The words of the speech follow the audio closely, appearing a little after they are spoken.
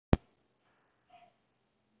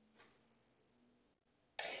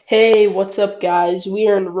Hey, what's up, guys? We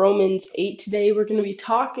are in Romans 8 today. We're going to be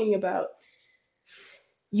talking about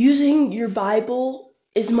using your Bible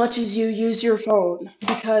as much as you use your phone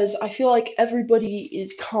because I feel like everybody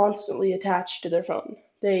is constantly attached to their phone.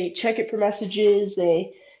 They check it for messages,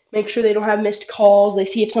 they make sure they don't have missed calls, they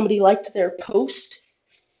see if somebody liked their post.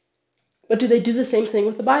 But do they do the same thing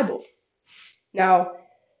with the Bible? Now,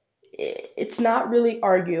 it's not really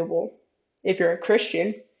arguable if you're a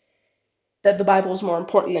Christian that the Bible is more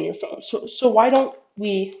important than your phone. So why don't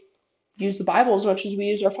we use the Bible as much as we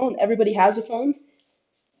use our phone? Everybody has a phone.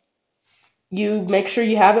 You make sure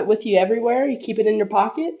you have it with you everywhere. You keep it in your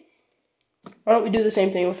pocket. Why don't we do the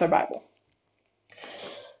same thing with our Bible?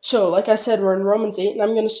 So, like I said, we're in Romans 8, and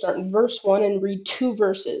I'm going to start in verse 1 and read two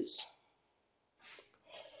verses.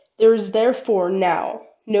 There is therefore now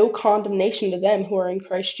no condemnation to them who are in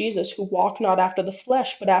Christ Jesus, who walk not after the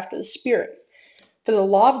flesh, but after the Spirit. For the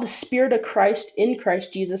law of the Spirit of Christ in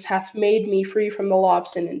Christ Jesus hath made me free from the law of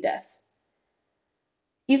sin and death.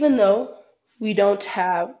 Even though we don't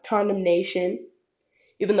have condemnation,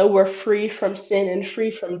 even though we're free from sin and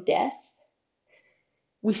free from death,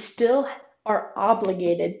 we still are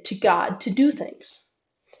obligated to God to do things.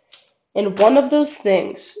 And one of those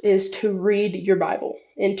things is to read your Bible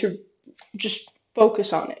and to just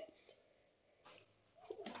focus on it.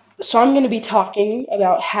 So I'm going to be talking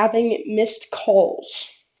about having missed calls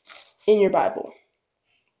in your Bible.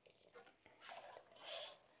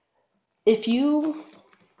 If you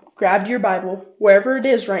grabbed your Bible, wherever it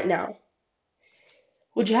is right now,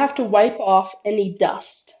 would you have to wipe off any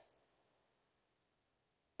dust?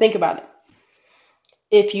 Think about it.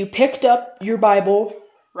 If you picked up your Bible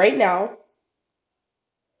right now,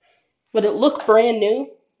 would it look brand new,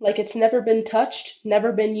 like it's never been touched,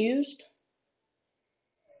 never been used?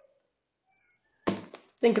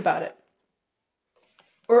 Think about it.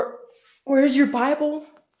 Or where's your Bible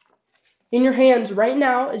in your hands right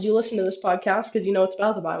now as you listen to this podcast, because you know it's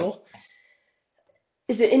about the Bible?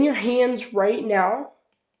 Is it in your hands right now?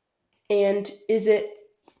 And is it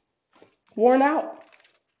worn out?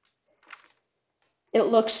 It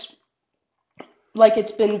looks like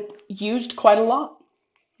it's been used quite a lot.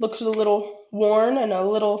 Looks a little worn and a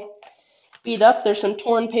little beat up. There's some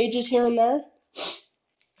torn pages here and there.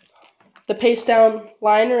 The paste down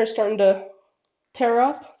liner is starting to tear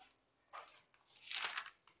up.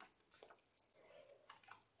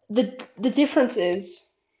 The difference is,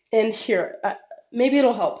 and here, maybe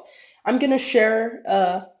it'll help. I'm going to share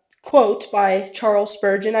a quote by Charles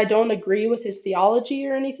Spurgeon. I don't agree with his theology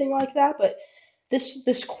or anything like that, but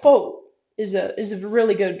this quote is a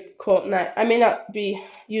really good quote, and I may not be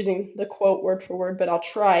using the quote word for word, but I'll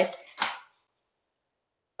try.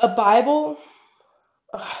 A Bible,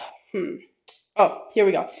 oh, here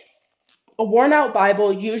we go. A worn out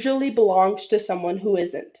Bible usually belongs to someone who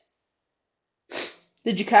isn't.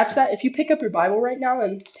 Did you catch that? If you pick up your Bible right now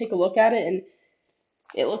and take a look at it and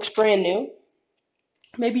it looks brand new,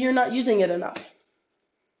 maybe you're not using it enough.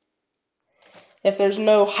 If there's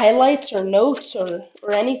no highlights or notes or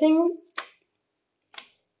anything,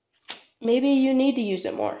 maybe you need to use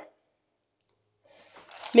it more.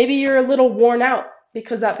 Maybe you're a little worn out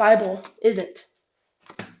because that Bible isn't.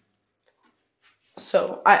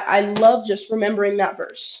 So I love just remembering that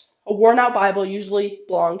verse. A worn out Bible usually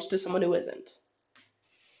belongs to someone who isn't.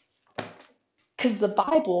 Because the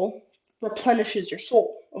Bible replenishes your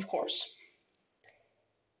soul, of course.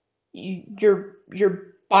 Your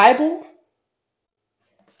Bible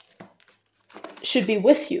should be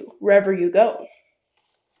with you wherever you go.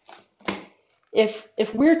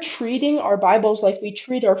 If we're treating our Bibles like we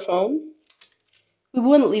treat our phone, we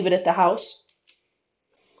wouldn't leave it at the house.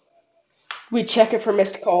 We'd check it for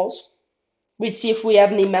missed calls. We'd see if we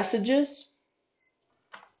have any messages.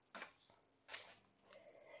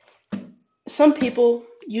 Some people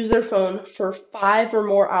use their phone for 5 or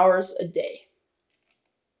more hours a day.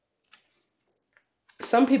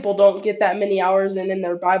 Some people don't get that many hours in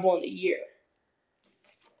their Bible in a year.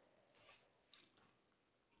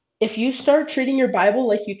 If you start treating your Bible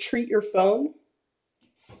like you treat your phone,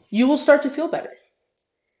 you will start to feel better.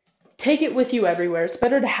 Take it with you everywhere. It's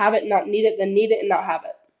better to have it and not need it than need it and not have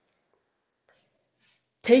it.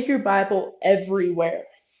 Take your Bible everywhere.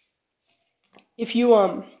 If you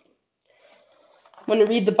want to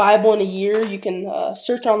read the Bible in a year, you can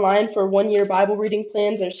search online for 1 year Bible reading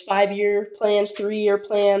plans. There's 5 year plans, 3 year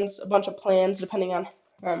plans, a bunch of plans depending on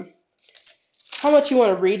how much you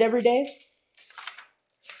want to read every day.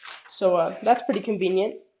 So that's pretty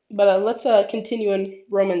convenient. But let's continue in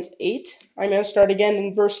Romans 8. I'm going to start again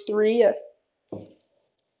in verse 3.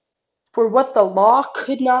 For what the law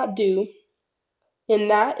could not do, In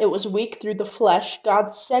that it was weak through the flesh, God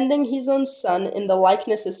sending his own Son in the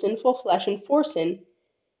likeness of sinful flesh, and for sin,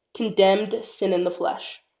 condemned sin in the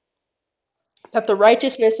flesh, that the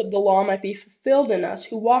righteousness of the law might be fulfilled in us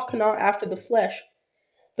who walk not after the flesh,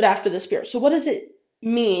 but after the Spirit. So what does it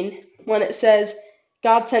mean when it says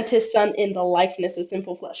God sent his Son in the likeness of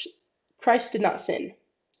sinful flesh? Christ did not sin,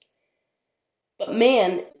 but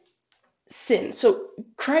man sinned. So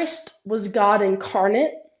Christ was God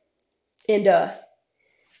incarnate, and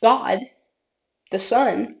God, the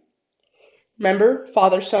Son, remember,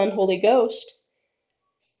 Father, Son, Holy Ghost,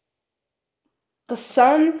 the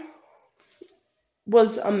Son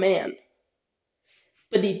was a man,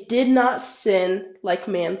 but he did not sin like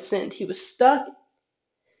man sinned. He was stuck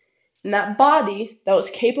in that body that was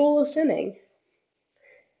capable of sinning,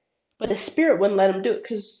 but his spirit wouldn't let him do it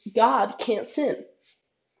because God can't sin.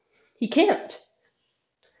 He can't.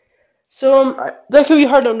 So that could be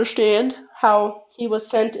hard to understand how he was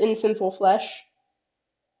sent in sinful flesh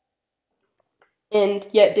and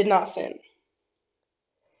yet did not sin.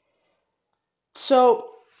 So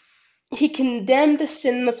he condemned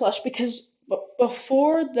sin in the flesh because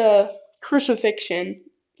before the crucifixion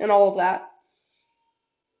and all of that,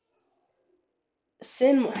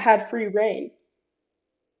 sin had free reign.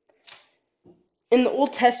 In the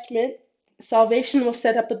Old Testament, salvation was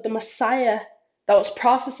set up, but the Messiah that was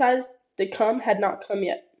prophesied to come had not come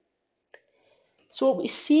yet. So what we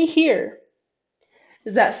see here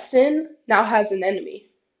is that sin now has an enemy,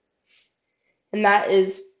 and that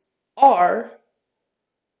is our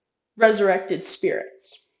resurrected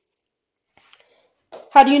spirits.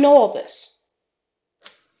 How do you know all this?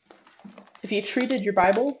 If you treated your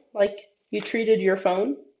Bible like you treated your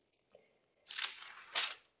phone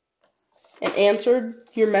and answered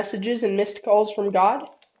your messages and missed calls from God,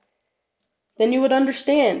 then you would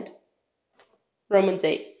understand Romans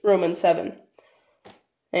 8, Romans 7.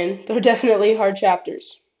 And they're definitely hard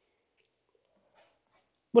chapters.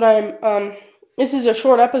 This is a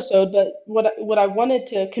short episode, but what I wanted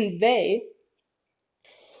to convey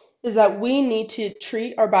is that we need to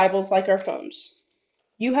treat our Bibles like our phones.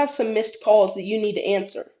 You have some missed calls that you need to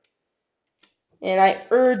answer, and I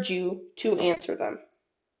urge you to answer them.